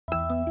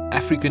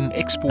African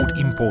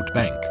Export-Import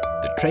Bank,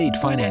 the trade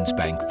finance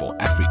bank for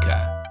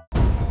Africa.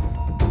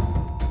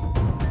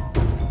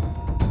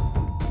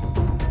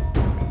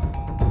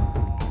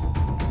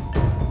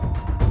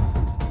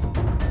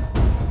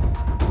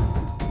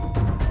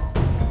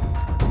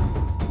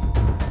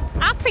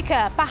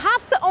 Africa,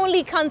 perhaps the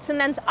only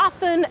continent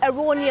often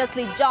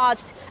erroneously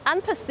judged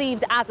and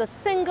perceived as a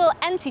single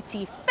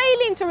entity,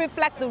 failing to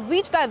reflect the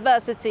rich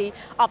diversity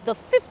of the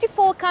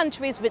 54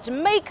 countries which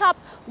make up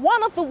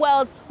one of the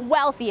world's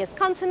wealthiest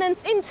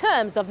continents in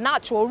terms of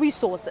natural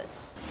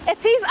resources.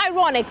 It is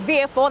ironic,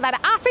 therefore, that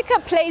Africa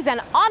plays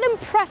an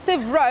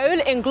unimpressive role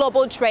in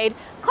global trade,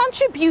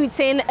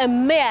 contributing a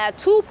mere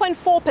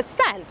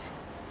 2.4%.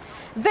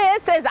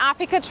 This is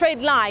Africa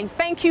Trade Lines.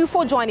 Thank you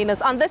for joining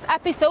us. On this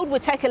episode,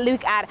 we'll take a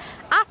look at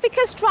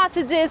Africa's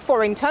strategies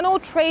for internal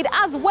trade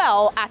as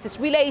well as its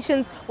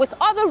relations with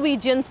other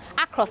regions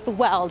across the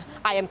world.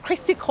 I am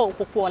Christy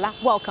Cole-Popola.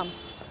 Welcome.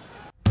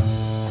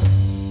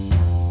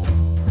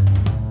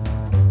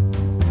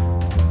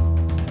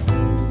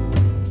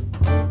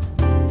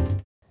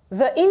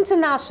 The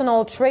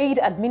International Trade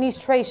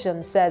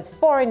Administration says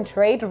foreign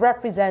trade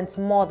represents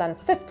more than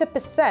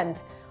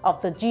 50% of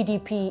the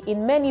GDP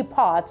in many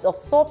parts of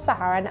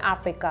sub-Saharan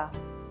Africa.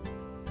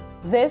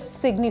 This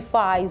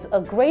signifies a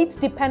great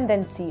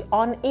dependency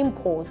on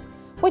imports,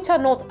 which are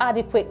not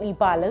adequately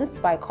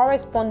balanced by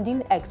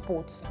corresponding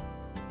exports.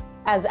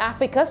 As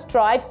Africa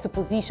strives to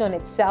position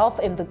itself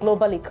in the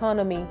global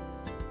economy,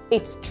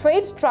 its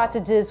trade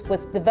strategies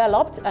with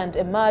developed and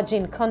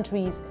emerging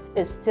countries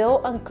is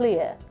still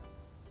unclear.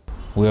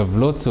 We have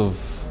lots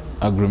of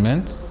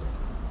agreements,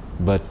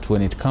 but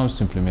when it comes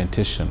to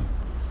implementation,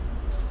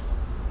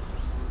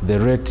 the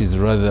rate is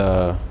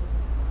rather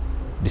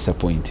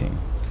disappointing.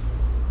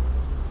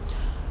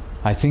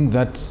 I think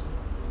that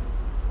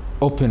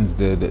opens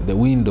the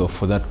window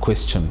for that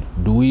question.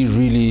 Do we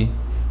really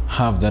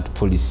have that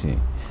policy?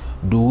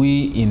 Do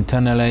we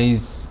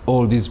internalize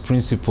all these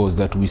principles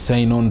that we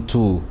sign on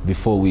to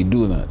before we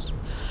do that?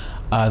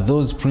 Are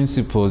those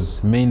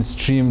principles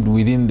mainstreamed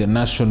within the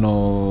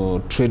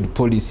national trade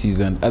policies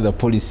and other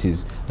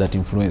policies that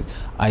influence?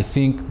 I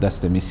think that's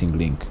the missing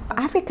link.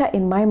 Africa,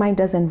 in my mind,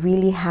 doesn't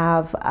really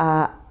have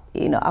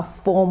a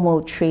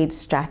formal trade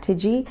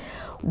strategy.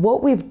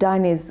 What we've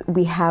done is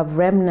we have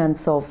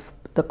remnants of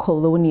the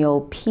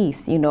colonial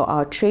piece.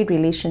 Our trade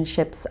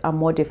relationships are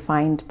more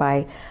defined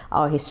by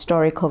our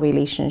historical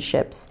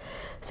relationships.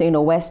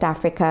 So, West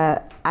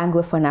Africa,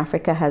 Anglophone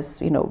Africa has,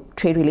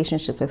 trade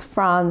relationships with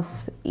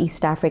France.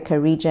 East Africa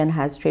region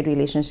has trade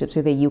relationships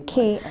with the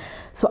UK.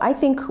 So I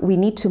think we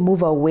need to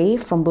move away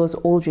from those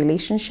old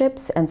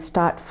relationships and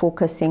start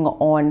focusing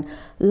on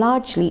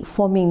largely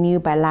forming new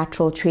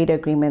bilateral trade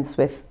agreements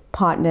with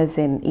partners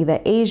in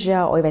either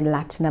Asia or even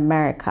Latin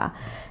America,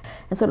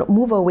 and sort of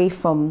move away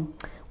from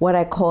what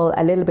I call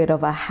a little bit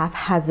of a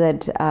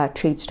haphazard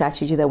trade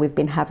strategy that we've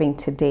been having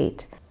to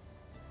date.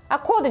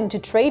 According to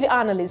trade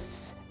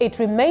analysts, it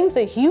remains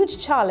a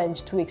huge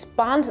challenge to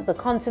expand the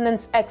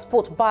continent's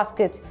export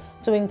basket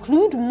to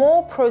include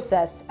more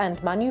processed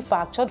and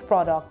manufactured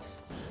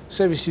products.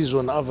 Services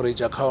on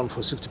average account for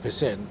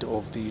 60%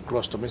 of the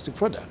gross domestic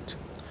product.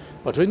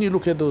 But when you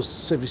look at those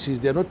services,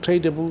 they are not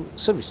tradable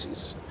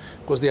services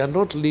because they are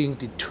not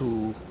linked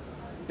to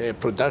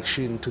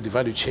production, to the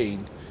value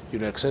chain,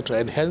 etc.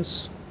 And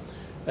hence,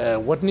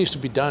 what needs to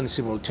be done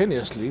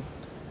simultaneously,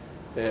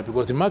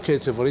 because the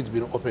markets have already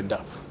been opened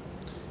up,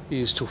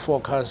 is to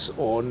focus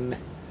on,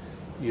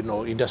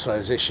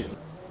 industrialization.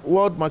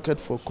 World market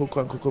for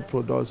cocoa and cocoa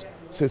products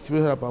is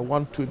estimated at about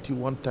 $120,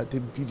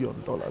 $130 billion.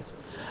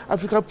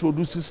 Africa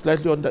produces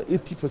slightly under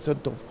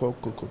 80% of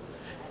cocoa.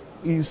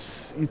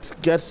 It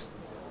gets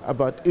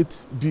about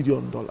 $8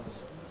 billion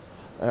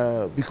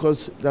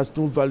because there's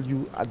no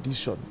value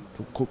addition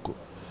to cocoa.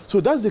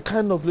 So that's the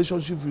kind of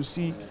relationship you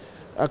see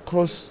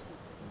across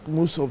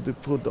most of the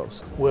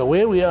products. We're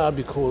where we are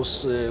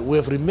because we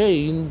have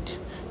remained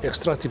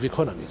extractive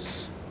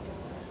economies,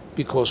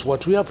 because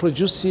what we are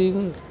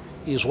producing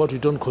is what we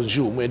don't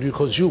consume, and we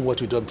consume what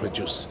we don't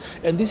produce.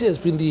 And this has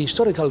been the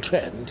historical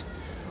trend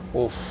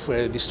of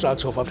the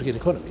structure of African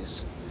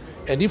economies.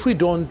 And if we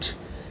don't,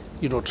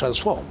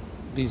 transform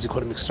these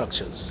economic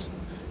structures,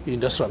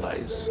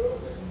 industrialize,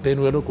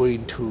 then we're not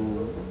going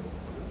to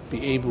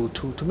be able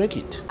to make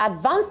it.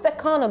 Advanced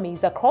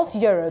economies across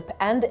Europe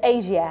and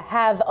Asia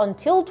have,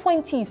 until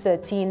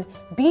 2013,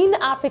 been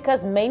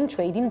Africa's main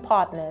trading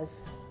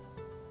partners.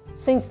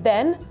 Since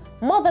then,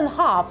 more than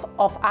half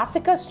of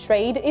Africa's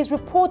trade is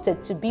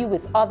reported to be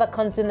with other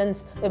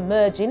continents'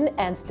 emerging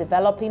and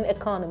developing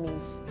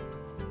economies.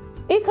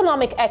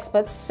 Economic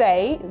experts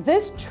say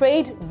this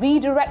trade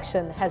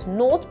redirection has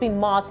not been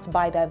marked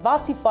by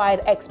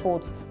diversified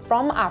exports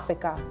from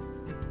Africa.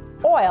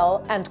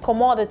 Oil and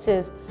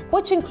commodities,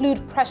 which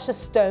include precious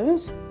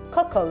stones,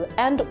 cocoa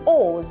and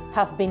ores,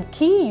 have been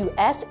key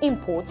U.S.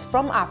 imports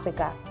from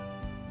Africa.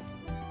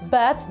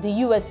 But the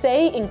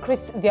USA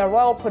increased their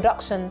oil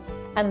production,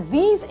 and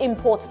these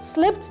imports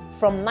slipped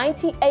from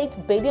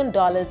 $98 billion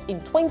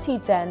in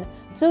 2010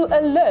 to a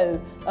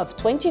low of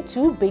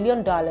 $22 billion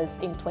in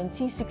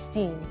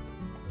 2016.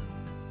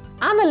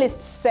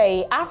 Analysts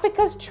say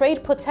Africa's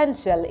trade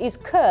potential is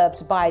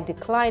curbed by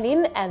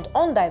declining and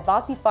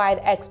undiversified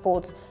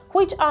exports,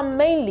 which are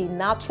mainly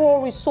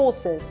natural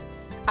resources,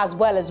 as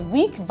well as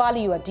weak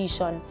value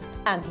addition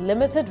and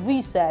limited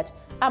research,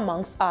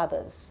 amongst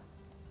others.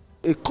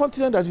 A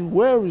continent that is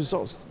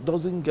well-resourced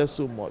doesn't get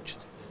so much.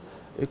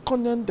 A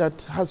continent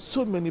that has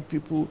so many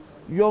people,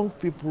 young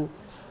people,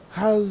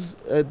 has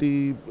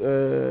the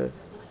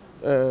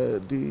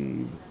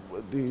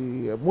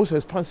most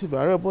expansive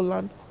arable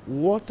land,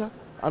 water,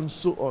 and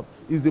so on,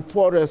 is the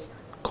poorest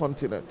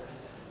continent.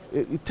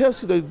 It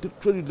tells you that the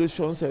trade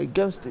relations are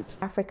against it.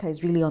 Africa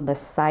is really on the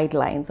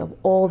sidelines of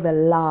all the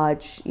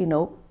large,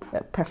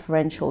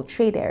 preferential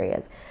trade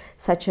areas,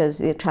 such as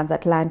the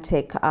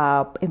transatlantic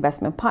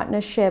investment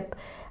partnership,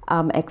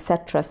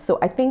 etc. So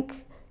I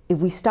think if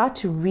we start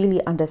to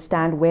really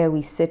understand where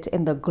we sit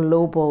in the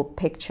global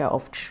picture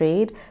of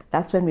trade,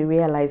 that's when we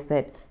realize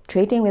that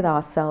trading with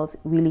ourselves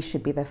really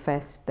should be the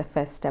first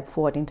step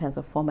forward in terms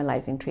of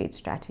formalizing trade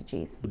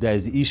strategies. There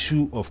is the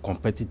issue of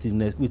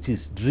competitiveness, which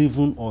is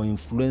driven or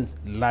influenced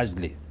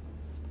largely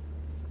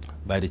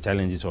by the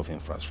challenges of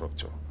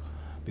infrastructure.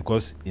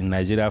 Because in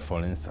Nigeria,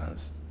 for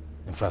instance,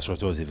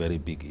 infrastructure is a very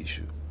big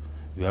issue.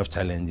 We have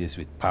challenges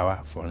with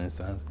power, for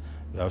instance.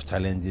 We have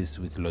challenges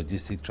with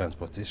logistic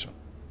transportation,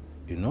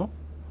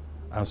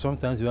 And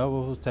sometimes we have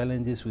also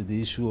challenges with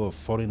the issue of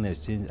foreign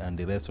exchange and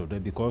the rest of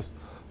them, because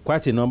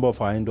quite a number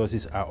of our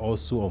industries are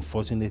also,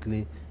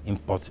 unfortunately,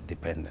 import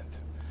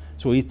dependent.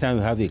 So each time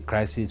we have a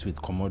crisis with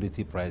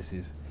commodity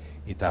prices,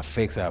 it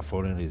affects our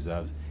foreign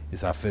reserves,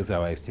 it affects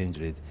our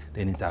exchange rate,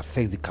 then it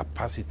affects the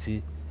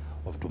capacity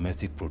of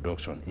domestic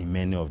production in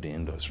many of the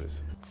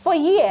industries. For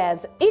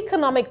years,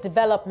 economic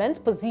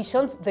development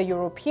positions the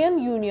European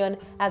Union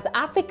as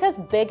Africa's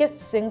biggest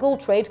single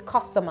trade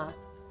customer.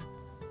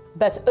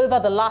 But over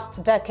the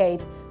last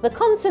decade, the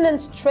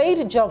continent's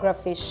trade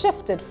geography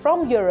shifted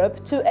from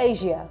Europe to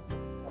Asia.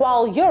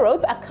 While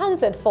Europe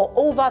accounted for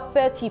over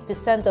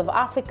 30% of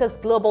Africa's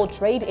global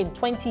trade in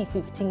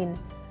 2015,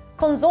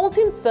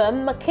 consulting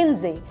firm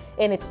McKinsey,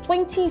 in its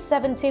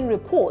 2017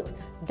 report,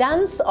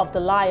 Dance of the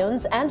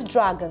Lions and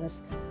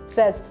Dragons,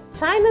 says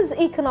China's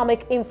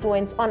economic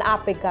influence on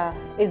Africa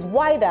is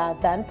wider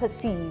than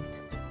perceived.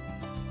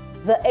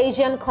 The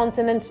Asian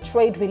continent's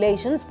trade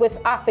relations with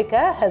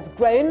Africa has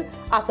grown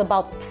at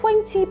about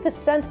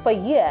 20% per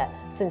year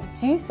since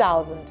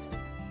 2000.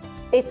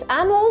 Its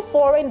annual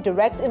foreign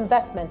direct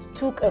investment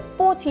took a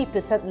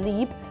 40%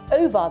 leap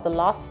over the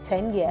last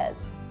 10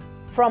 years.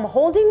 From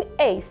holding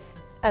 8th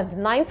and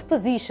 9th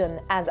position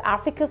as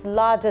Africa's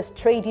largest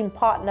trading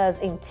partners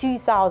in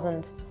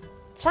 2000,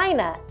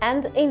 China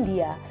and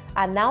India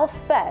are now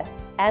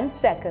 1st and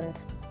 2nd.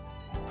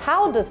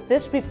 How does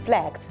this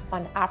reflect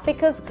on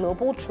Africa's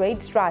global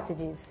trade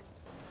strategies?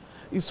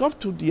 It's up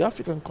to the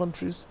African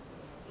countries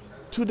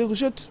to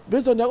negotiate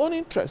based on their own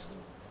interest.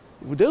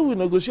 If they will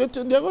negotiate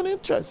in their own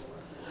interest.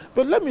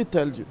 But let me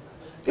tell you,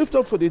 if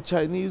not for the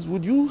Chinese,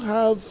 would you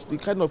have the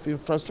kind of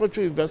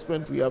infrastructure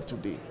investment we have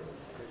today?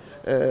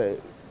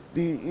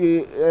 The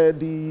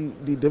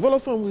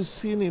development we've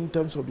seen in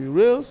terms of the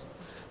rails,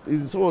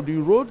 in some of the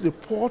roads, the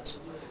ports,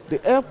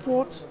 the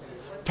airports,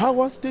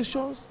 power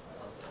stations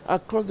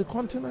across the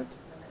continent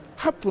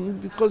happened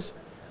because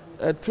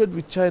trade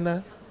with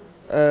China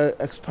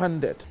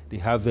expanded. They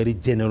have very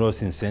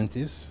generous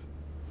incentives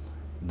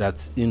that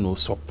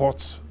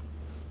support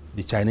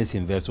the Chinese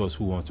investors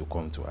who want to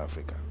come to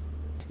Africa.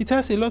 It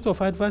has a lot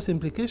of adverse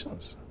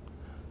implications,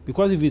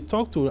 because if you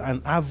talk to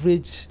an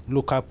average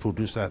local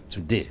producer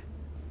today,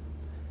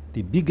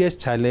 the biggest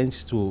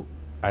challenge to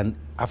an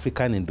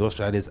African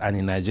industrialist, and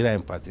in Nigeria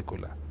in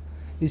particular,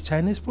 is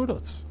Chinese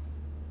products,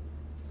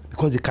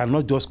 because they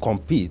cannot just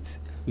compete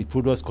with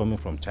products coming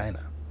from China.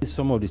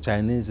 Some of the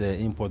Chinese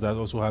importers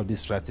also have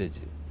this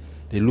strategy.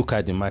 They look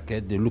at the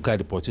market, they look at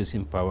the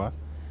purchasing power,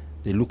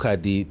 they look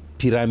at the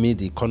pyramid,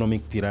 the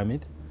economic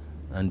pyramid,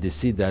 and they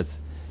see that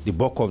the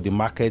bulk of the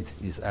market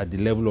is at the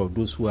level of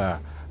those who are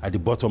at the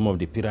bottom of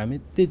the pyramid.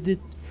 They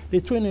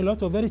throw in a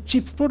lot of very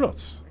cheap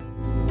products.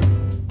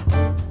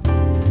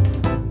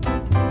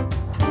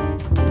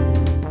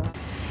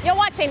 You're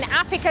watching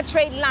Africa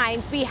Trade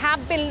Lines. We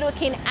have been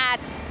looking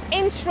at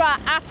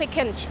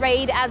intra-African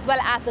trade as well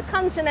as the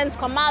continent's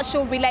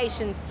commercial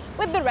relations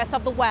with the rest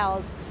of the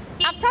world.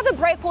 After the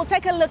break, we'll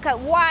take a look at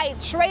why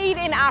trade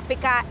in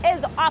Africa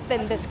is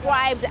often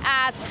described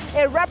as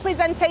a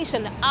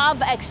representation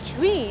of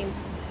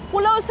extremes.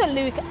 We'll also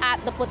look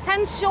at the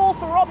potential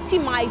for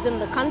optimizing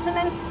the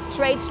continent's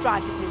trade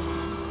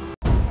strategies.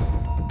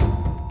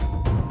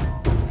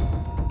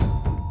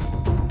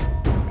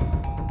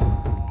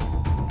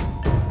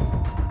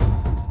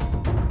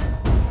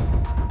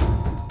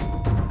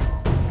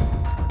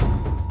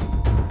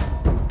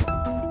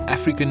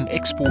 African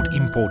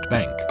Export-Import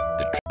Bank,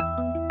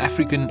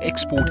 African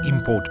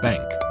Export-Import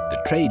Bank, the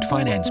trade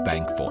finance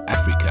bank for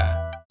Africa.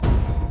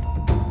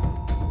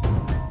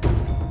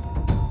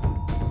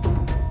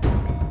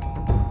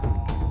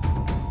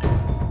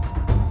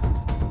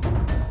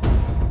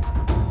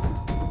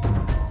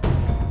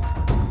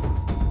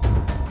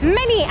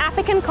 Many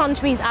African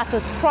countries are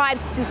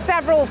subscribed to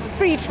several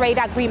free trade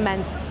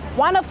agreements.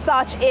 One of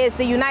such is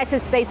the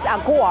United States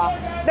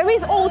AGOA. There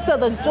is also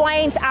the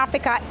Joint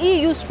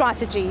Africa-EU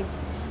strategy.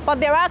 But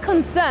there are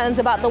concerns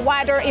about the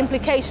wider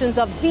implications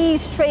of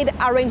these trade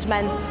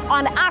arrangements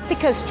on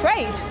Africa's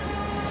trade.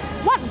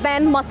 What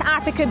then must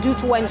Africa do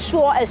to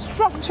ensure a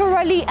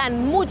structurally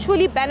and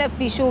mutually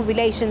beneficial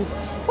relations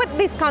with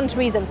these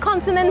countries and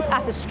continents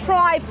as it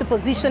strives to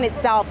position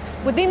itself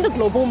within the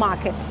global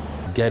market?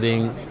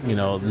 Getting,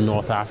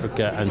 North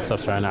Africa and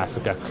Sub-Saharan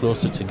Africa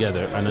closer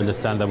together and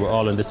understand that we're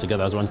all in this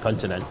together as one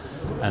continent,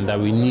 and that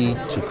we need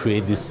to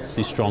create these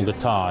stronger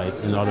ties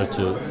in order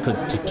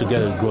to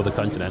together grow the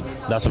continent.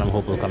 That's what I'm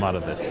hoping will come out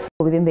of this.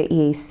 Within the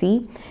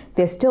EAC,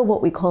 there's still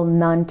what we call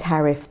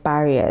non-tariff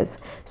barriers.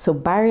 So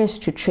barriers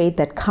to trade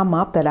that come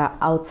up that are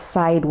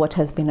outside what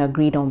has been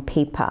agreed on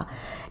paper.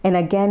 And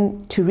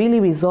again, to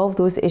really resolve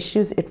those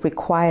issues, it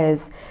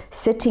requires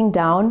sitting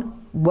down,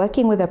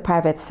 working with the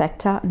private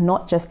sector,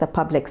 not just the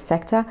public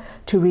sector,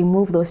 to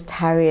remove those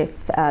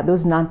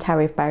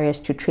non-tariff barriers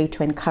to trade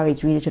to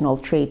encourage regional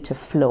trade to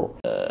flow.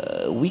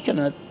 We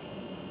cannot,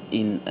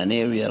 in an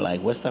area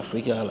like West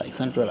Africa, like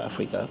Central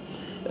Africa,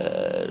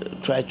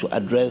 try to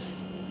address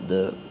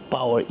the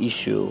power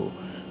issue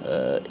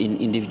in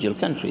individual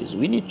countries.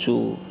 We need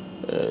to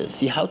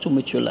see how to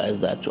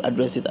mutualize that, to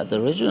address it at the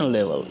regional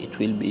level. It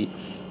will be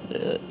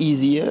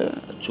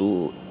easier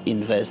to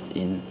invest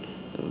in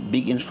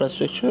big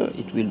infrastructure,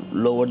 it will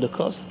lower the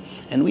cost,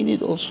 and we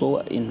need also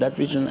in that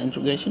regional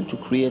integration to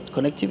create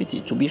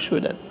connectivity to be sure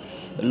that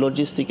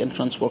logistic and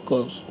transport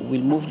costs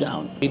will move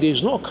down. There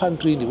is no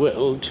country in the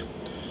world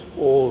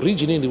or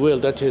region in the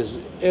world that has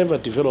ever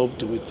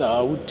developed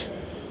without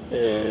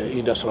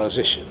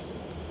industrialization.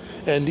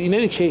 And in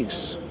any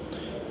case,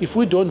 if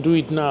we don't do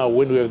it now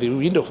when we have the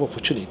window of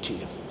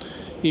opportunity,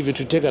 even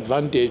to take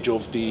advantage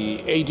of the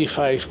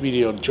 85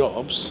 million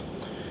jobs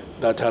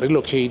that are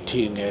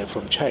relocating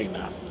from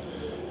China,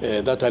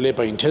 that are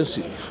labor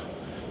intensive,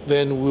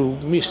 then we'll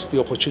miss the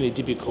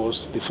opportunity,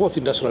 because the fourth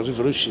industrial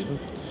revolution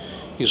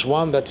is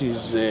one that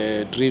is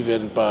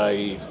driven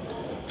by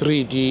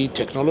 3D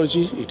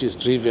technology. It is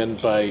driven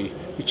by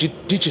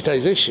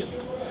digitization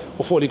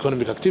of all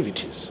economic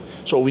activities.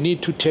 So we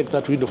need to take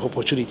that window of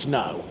opportunity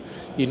now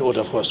in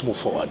order for us to move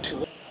forward.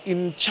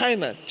 In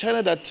China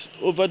that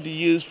over the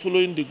years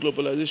following the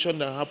globalization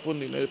that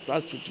happened in the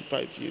past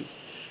 25 years,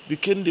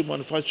 became the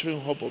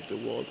manufacturing hub of the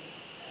world,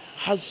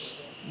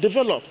 has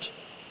developed.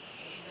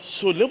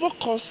 So labor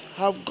costs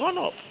have gone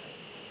up.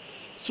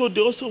 So they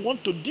also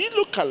want to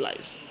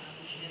delocalize.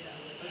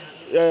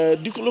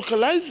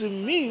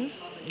 Delocalizing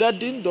means that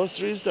the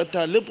industries that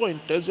are labor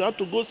intensive have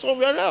to go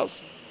somewhere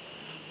else.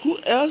 Who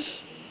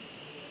else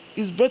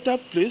is better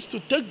placed to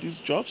take these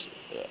jobs,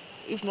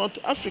 if not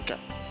Africa?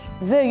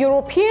 The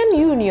European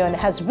Union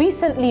has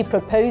recently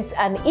proposed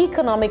an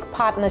economic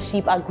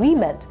partnership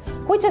agreement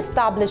which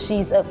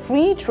establishes a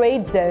free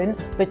trade zone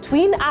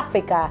between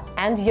Africa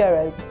and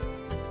Europe.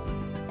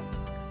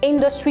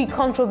 Industry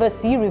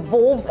controversy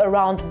revolves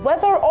around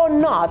whether or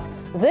not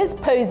this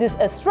poses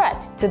a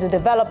threat to the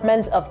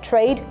development of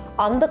trade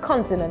on the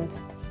continent.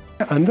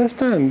 I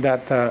understand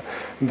that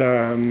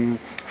the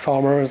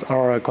farmers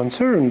are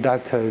concerned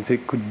that they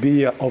could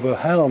be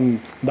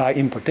overwhelmed by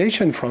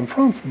importation from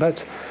France,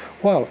 but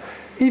well,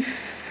 if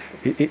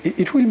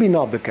it will be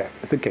not the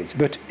case,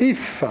 but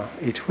if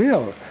it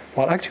will,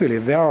 well, actually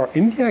there are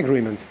in the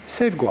agreement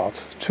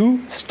safeguards to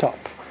stop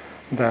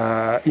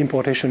the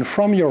importation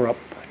from Europe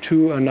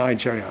to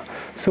Nigeria.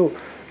 So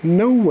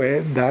no way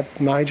that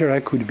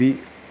Nigeria could be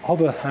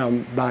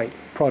overwhelmed by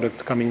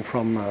products coming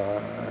from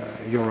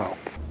Europe.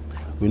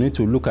 We need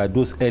to look at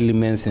those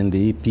elements in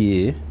the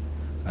EPA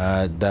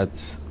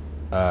that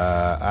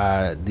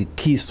are the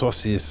key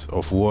sources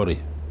of worry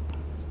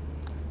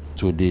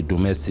to the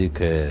domestic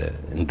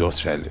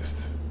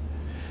industrialists.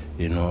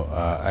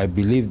 I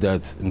believe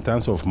that in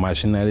terms of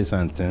machineries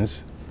and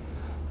things,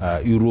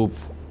 Europe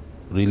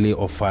really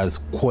offers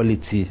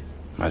quality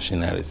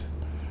machineries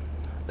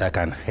that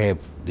can help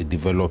the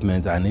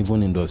development and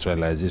even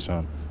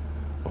industrialization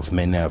of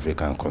many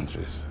African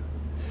countries.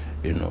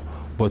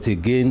 But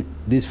again,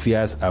 these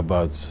fears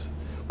about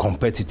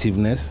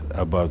competitiveness,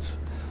 about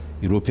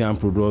European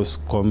products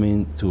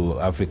coming to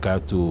Africa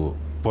to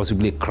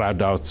possibly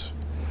crowd out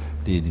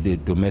the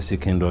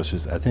domestic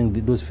industries, I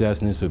think those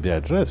fears need to be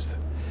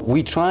addressed.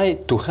 We try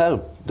to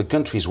help the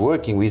countries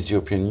working with the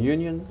European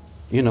Union,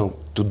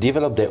 to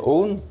develop their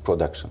own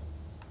production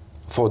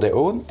for their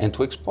own and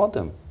to export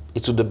them.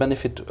 It's to the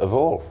benefit of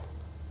all,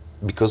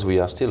 because we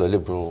are still a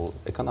liberal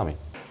economy.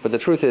 But the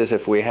truth is,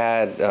 if we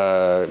had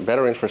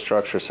better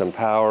infrastructure, some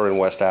power in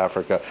West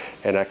Africa,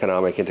 and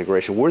economic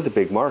integration, we're the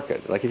big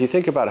market. Like, if you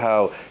think about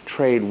how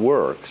trade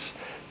works,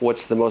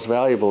 what's the most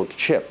valuable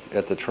chip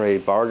at the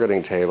trade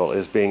bargaining table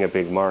is being a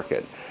big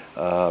market.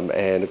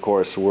 And of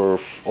course, we're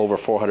over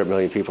 400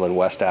 million people in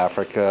West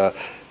Africa.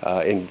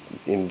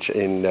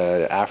 In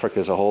Africa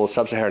as a whole,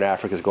 sub-Saharan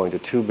Africa is going to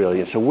 2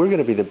 billion. So we're going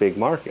to be the big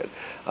market.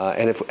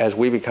 And as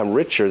we become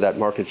richer, that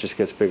market just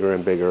gets bigger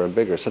and bigger and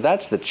bigger. So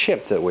that's the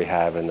chip that we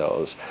have in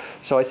those.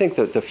 So I think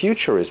that the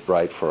future is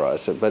bright for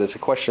us, but it's a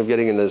question of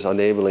getting in those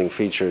enabling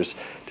features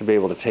to be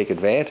able to take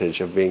advantage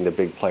of being the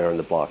big player in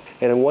the bloc.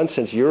 And in one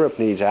sense, Europe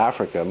needs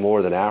Africa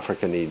more than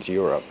Africa needs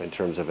Europe in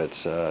terms of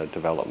its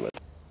development.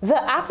 The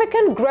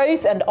African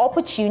Growth and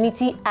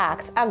Opportunity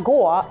Act,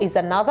 AGOA, is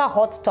another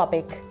hot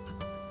topic.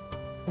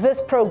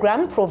 This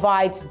program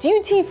provides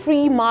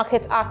duty-free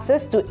market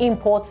access to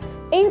imports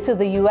into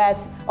the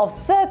U.S. of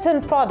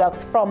certain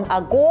products from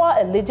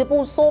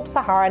AGOA-eligible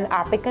sub-Saharan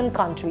African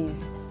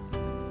countries.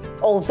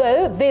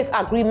 Although this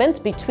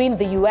agreement between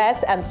the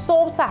U.S. and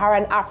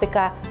sub-Saharan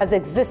Africa has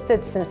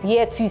existed since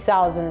year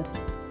 2000,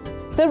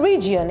 the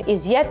region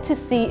is yet to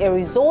see a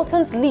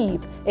resultant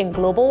leap in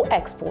global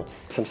exports.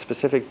 Some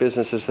specific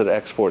businesses that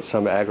export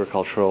some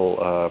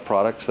agricultural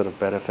products that have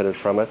benefited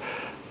from it,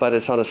 but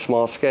it's on a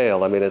small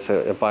scale. I mean, it's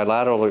a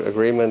bilateral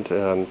agreement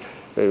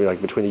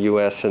like between the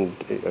U.S. and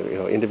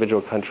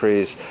individual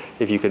countries.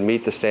 If you can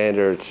meet the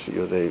standards,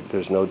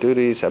 there's no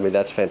duties. I mean,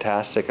 that's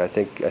fantastic. I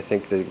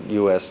think the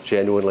U.S.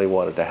 genuinely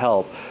wanted to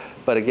help.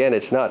 But again,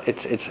 it's not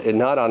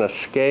on a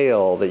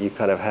scale that you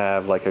kind of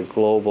have like a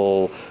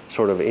global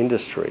sort of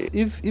industry.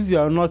 If you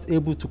are not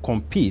able to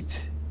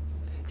compete,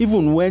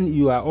 even when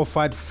you are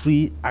offered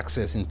free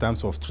access in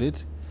terms of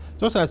trade,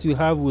 just as you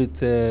have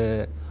with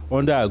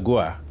under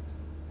AGOA,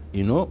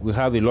 we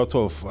have a lot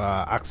of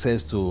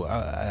access to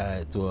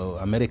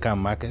American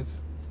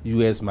markets,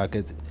 U.S.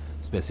 markets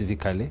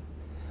specifically.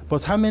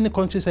 But how many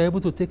countries are able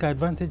to take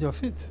advantage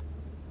of it?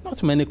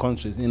 Not many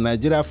countries. In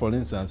Nigeria, for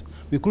instance,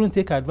 we couldn't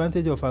take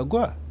advantage of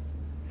AGOA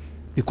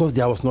because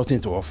there was nothing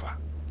to offer.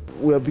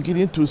 We are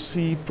beginning to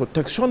see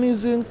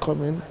protectionism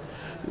coming.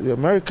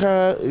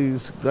 America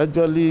is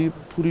gradually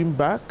pulling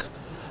back.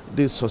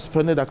 They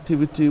suspended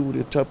activity with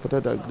the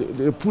tripartite.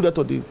 They put that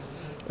on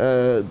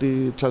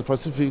the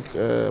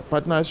Trans-Pacific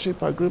Partnership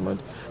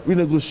Agreement,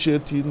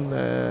 renegotiating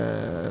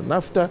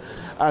NAFTA,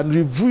 and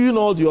reviewing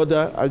all the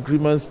other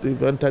agreements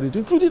they've entered into,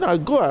 including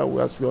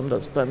AGOA, as we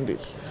understand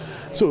it.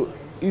 So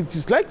it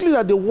is likely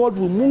that the world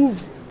will move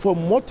from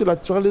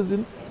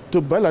multilateralism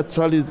to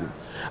bilateralism.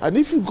 And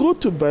if you go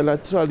to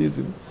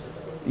bilateralism,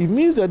 it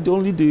means that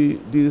only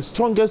the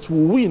strongest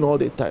will win all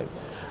the time.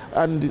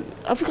 And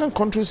the African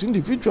countries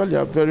individually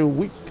are very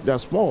weak, they're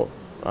small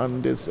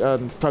and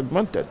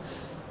fragmented.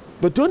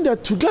 But when they're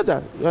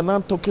together, we are now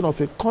talking of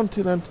a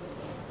continent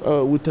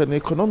with an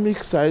economic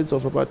size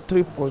of about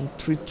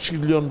 $3.3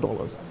 trillion,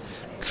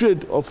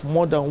 trade of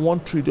more than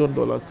 $1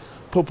 trillion,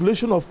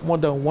 population of more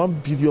than 1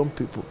 billion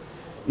people.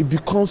 It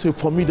becomes a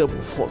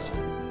formidable force.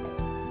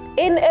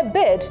 In a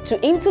bid to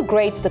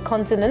integrate the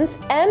continent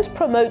and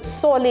promote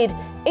solid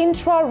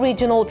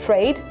intra-regional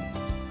trade,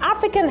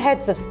 African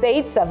heads of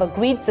states have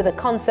agreed to the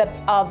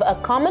concept of a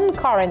common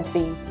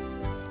currency,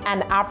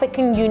 an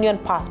African Union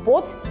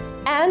passport,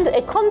 and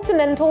a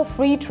continental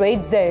free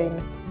trade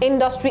zone.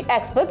 Industry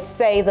experts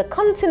say the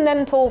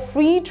continental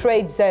free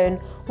trade zone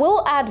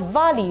will add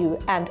value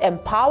and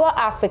empower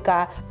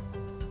Africa,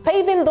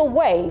 paving the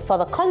way for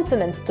the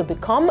continent to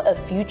become a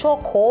future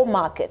core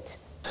market.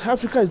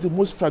 Africa is the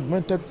most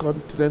fragmented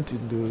continent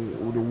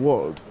in the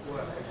world.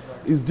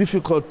 It's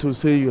difficult to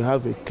say you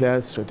have a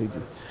clear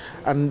strategy.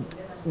 And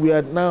we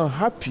are now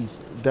happy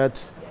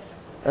that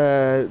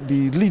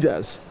the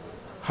leaders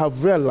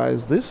have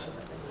realized this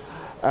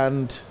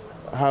and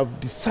have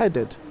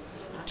decided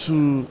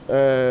to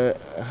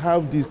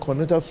have the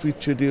continental free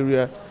trade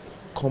area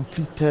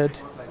completed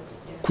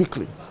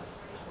quickly.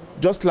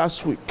 Just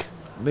last week,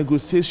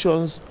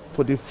 negotiations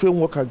for the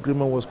framework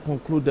agreement was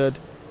concluded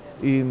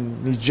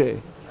in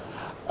Niger,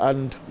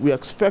 and we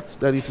expect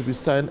that it will be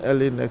signed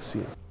early next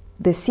year.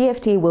 The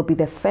CFTA will be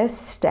the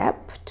first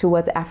step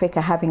towards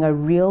Africa having a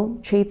real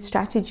trade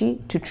strategy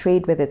to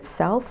trade with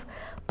itself,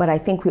 but I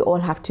think we all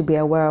have to be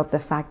aware of the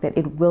fact that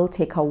it will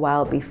take a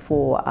while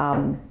before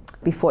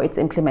it's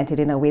implemented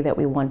in a way that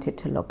we want it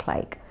to look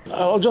like.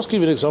 I'll just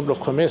give you an example of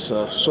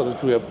COMESA so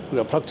that we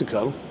are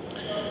practical.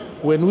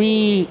 When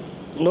we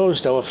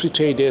launched our free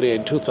trade area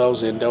in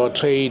 2000, our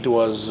trade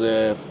was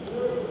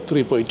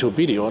 3.2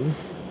 billion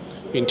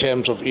in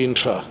terms of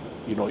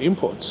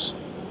imports.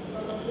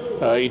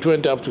 It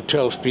went up to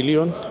 12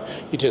 billion.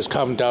 It has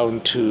come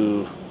down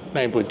to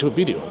 9.2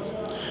 billion.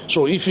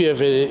 So if you have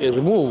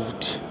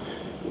removed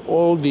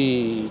all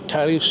the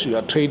tariffs, you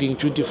are trading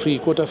duty-free,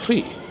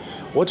 quota-free.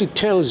 What it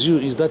tells you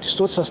is that it's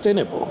not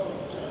sustainable.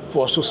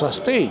 For us to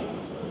sustain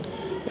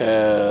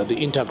the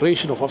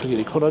integration of African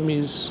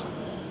economies,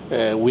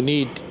 we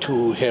need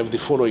to have the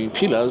following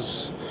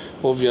pillars.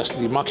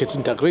 Obviously, market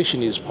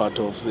integration is part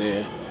of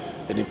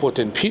an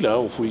important pillar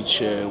of which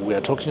we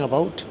are talking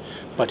about,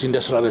 but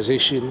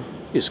industrialization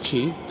is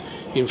key,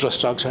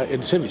 infrastructure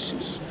and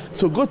services.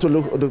 So go to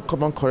look at the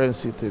common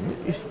currency thing.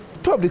 It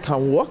probably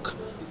can work,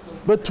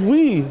 but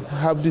we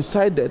have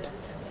decided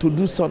to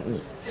do something.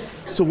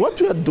 So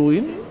what we are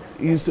doing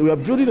is we are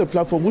building a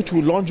platform which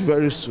will launch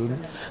very soon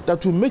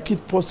that will make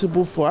it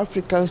possible for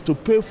Africans to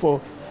pay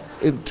for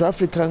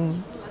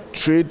intra-African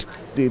trade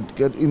they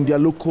get in their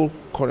local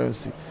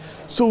currency.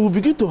 So we'll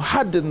begin to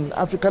harden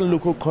African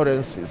local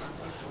currencies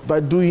by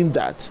doing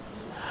that.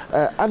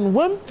 And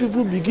when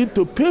people begin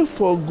to pay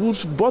for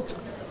goods bought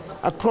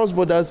across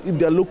borders in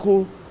their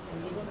local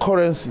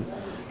currency,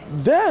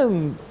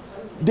 then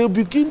they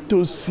begin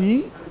to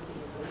see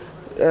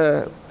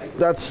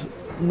that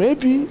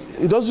maybe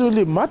it doesn't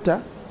really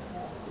matter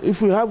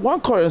if we have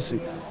one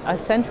currency.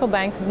 Central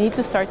banks need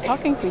to start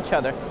talking to each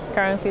other.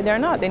 Currently, they're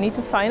not. They need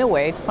to find a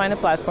way to find a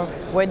platform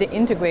where they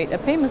integrate a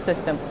payment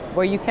system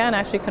where you can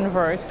actually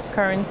convert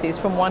currencies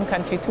from one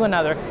country to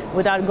another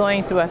without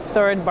going through a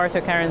third barter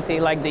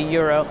currency like the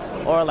euro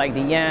or like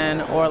the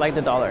yen or like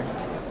the dollar.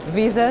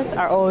 Visas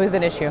are always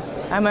an issue.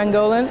 I'm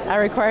Angolan.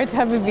 I'm required to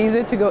have a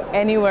visa to go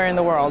anywhere in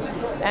the world.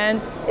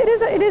 And it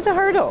is a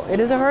hurdle. It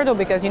is a hurdle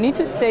because you need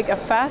to take a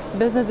fast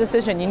business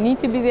decision. You need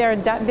to be there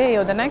that day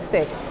or the next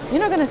day. You're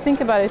not going to think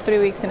about it 3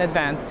 weeks in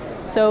advance.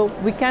 So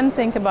we can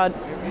think about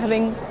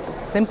having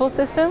a simple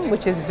system,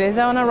 which is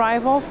visa on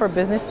arrival for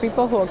business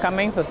people who are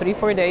coming for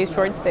 3-4 days,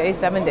 short stay,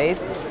 7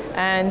 days.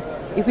 And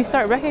if we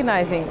start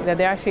recognizing that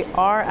there actually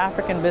are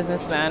African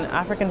businessmen,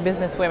 African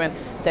businesswomen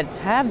that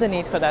have the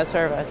need for that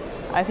service,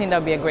 I think that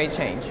would be a great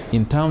change.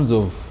 In terms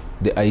of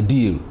the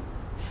ideal,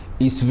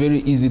 it's very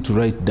easy to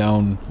write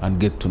down and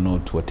get to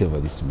note whatever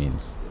this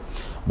means.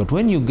 But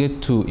when you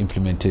get to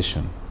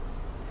implementation,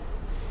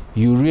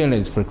 you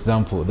realize, for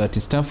example, that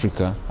East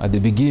Africa, at the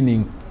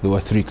beginning, there were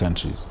 3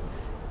 countries,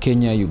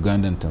 Kenya,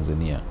 Uganda, and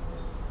Tanzania.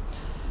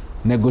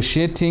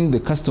 Negotiating the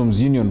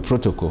Customs Union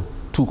Protocol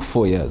took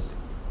 4 years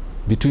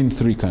between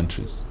 3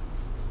 countries.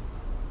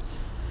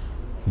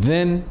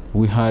 Then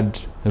we had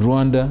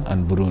Rwanda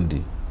and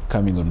Burundi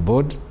coming on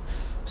board.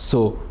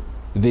 So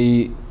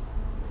they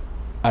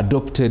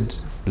adopted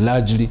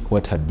largely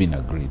what had been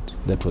agreed.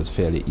 That was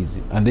fairly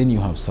easy. And then you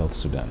have South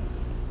Sudan.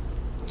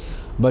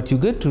 But you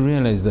get to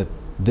realize that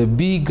the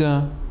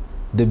bigger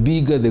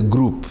the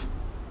group,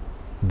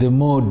 the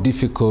more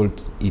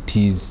difficult it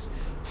is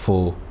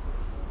for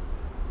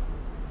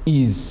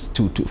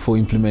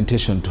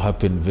implementation to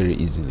happen very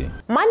easily.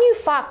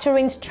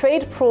 Manufacturing's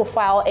trade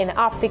profile in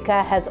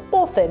Africa has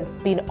often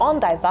been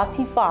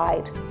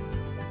undiversified.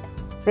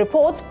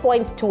 Reports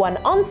point to an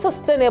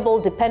unsustainable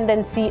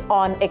dependency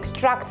on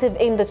extractive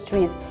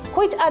industries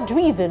which are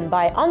driven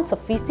by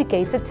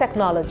unsophisticated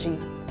technology.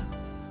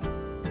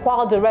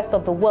 While the rest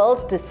of the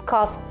world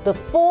discuss the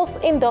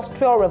 4th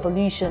industrial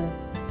revolution,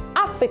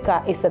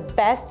 Africa is at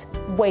best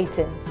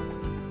waiting.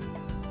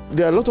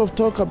 There are a lot of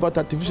talk about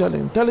artificial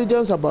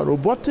intelligence, about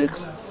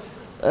robotics,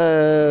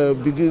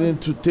 beginning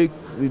to take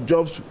the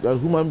jobs that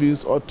human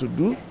beings ought to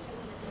do.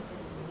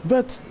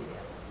 But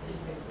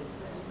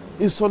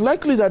it's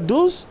unlikely that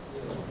those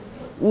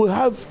will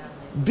have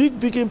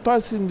big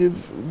impacts in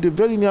the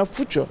very near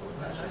future.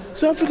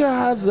 So Africa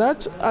has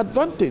that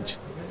advantage.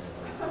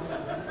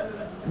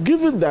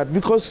 Given that,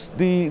 because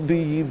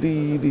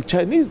the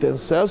Chinese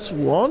themselves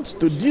want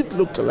to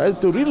delocalize,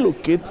 to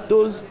relocate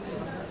those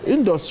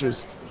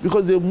industries,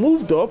 because they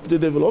moved up the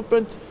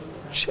development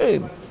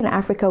chain. In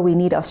Africa, we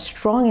need a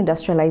strong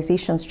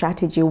industrialization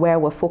strategy where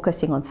we're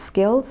focusing on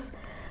skills,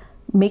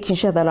 making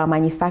sure that our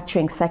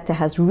manufacturing sector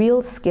has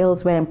real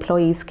skills where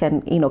employees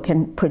can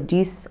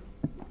produce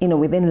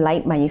within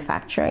light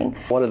manufacturing.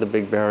 One of the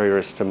big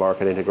barriers to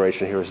market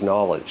integration here is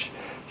knowledge.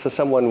 So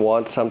someone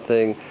wants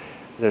something,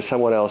 there's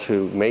someone else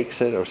who makes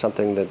it or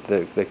something that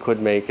they could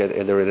make it,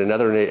 and they're in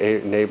another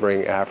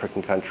neighboring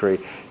African country.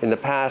 In the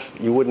past,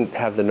 you wouldn't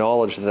have the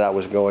knowledge that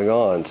was going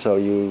on, so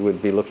you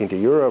would be looking to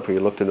Europe, or you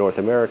look to North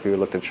America, or you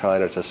look to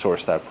China to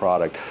source that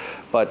product.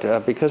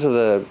 But because of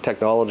the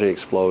technology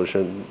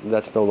explosion,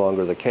 that's no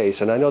longer the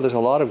case. And I know there's a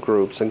lot of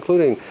groups,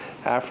 including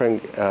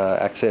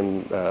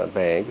Exim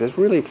Bank, that's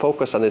really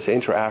focused on this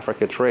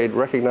intra-Africa trade,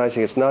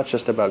 recognizing it's not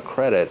just about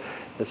credit,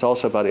 it's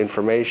also about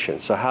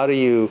information. So how do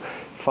you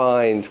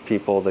find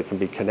people that can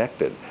be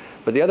connected?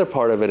 But the other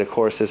part of it, of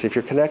course, is if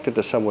you're connected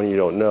to someone you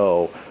don't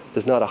know,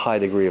 there's not a high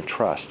degree of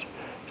trust.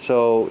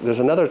 So there's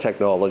another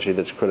technology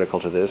that's critical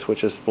to this,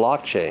 which is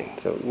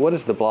blockchain. So what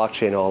is the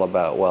blockchain all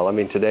about? Well, I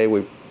mean, today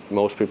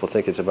most people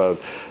think it's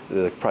about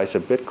the price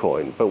of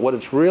Bitcoin, but what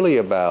it's really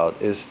about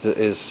is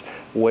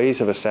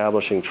ways of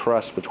establishing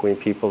trust between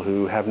people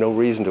who have no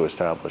reason to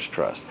establish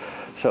trust.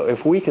 So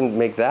if we can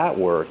make that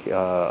work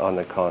on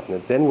the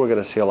continent, then we're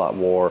going to see a lot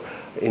more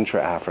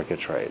intra-Africa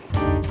trade.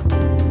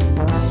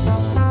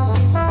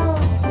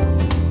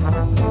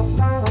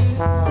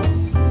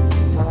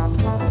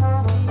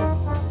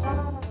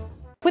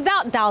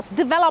 Without doubt,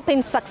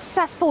 developing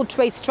successful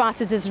trade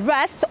strategies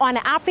rests on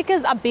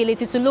Africa's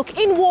ability to look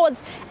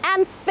inwards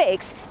and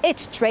fix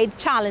its trade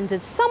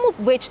challenges, some of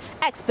which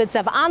experts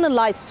have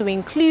analyzed to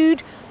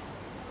include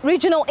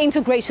regional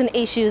integration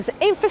issues,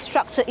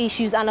 infrastructure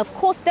issues, and of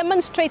course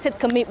demonstrated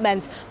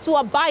commitments to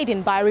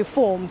abiding by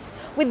reforms.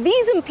 With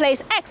these in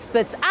place,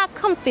 experts are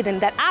confident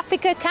that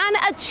Africa can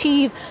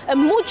achieve a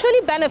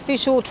mutually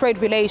beneficial trade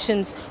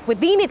relations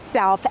within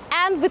itself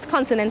and with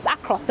continents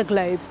across the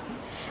globe.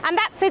 And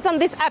that's it on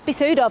this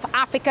episode of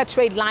Africa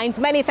Trade Lines.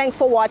 Many thanks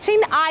for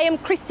watching. I am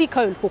Christy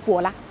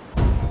Cole-Popola.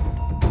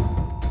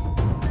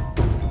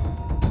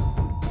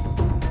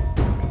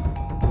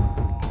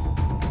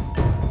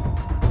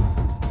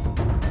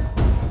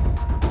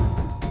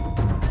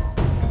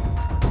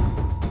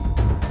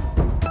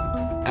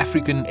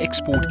 African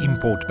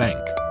Export-Import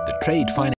Bank, the trade finance